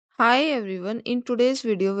Hi everyone, in today's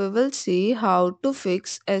video we will see how to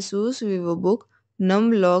fix ASUS VivoBook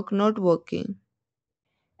num lock not working.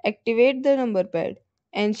 Activate the number pad.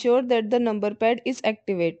 Ensure that the number pad is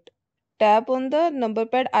activate. Tap on the number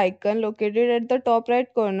pad icon located at the top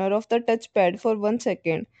right corner of the touchpad for 1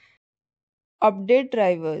 second. Update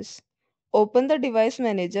drivers. Open the device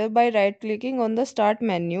manager by right clicking on the start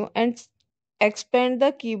menu and expand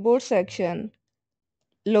the keyboard section.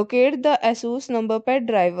 Locate the ASUS number pad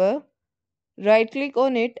driver. Right-click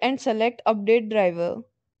on it and select Update Driver.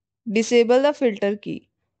 Disable the filter key.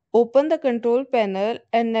 Open the control panel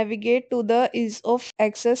and navigate to the Ease of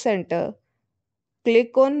Access Center.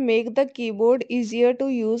 Click on Make the keyboard easier to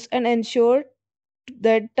use and ensure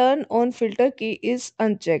that Turn on filter key is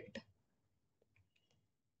unchecked.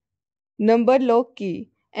 Number lock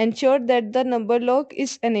key. Ensure that the number lock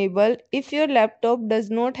is enabled. If your laptop does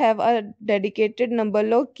not have a dedicated number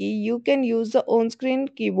lock key, you can use the on-screen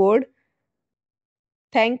keyboard.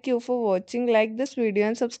 Thank you for watching. Like this video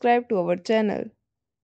and subscribe to our channel.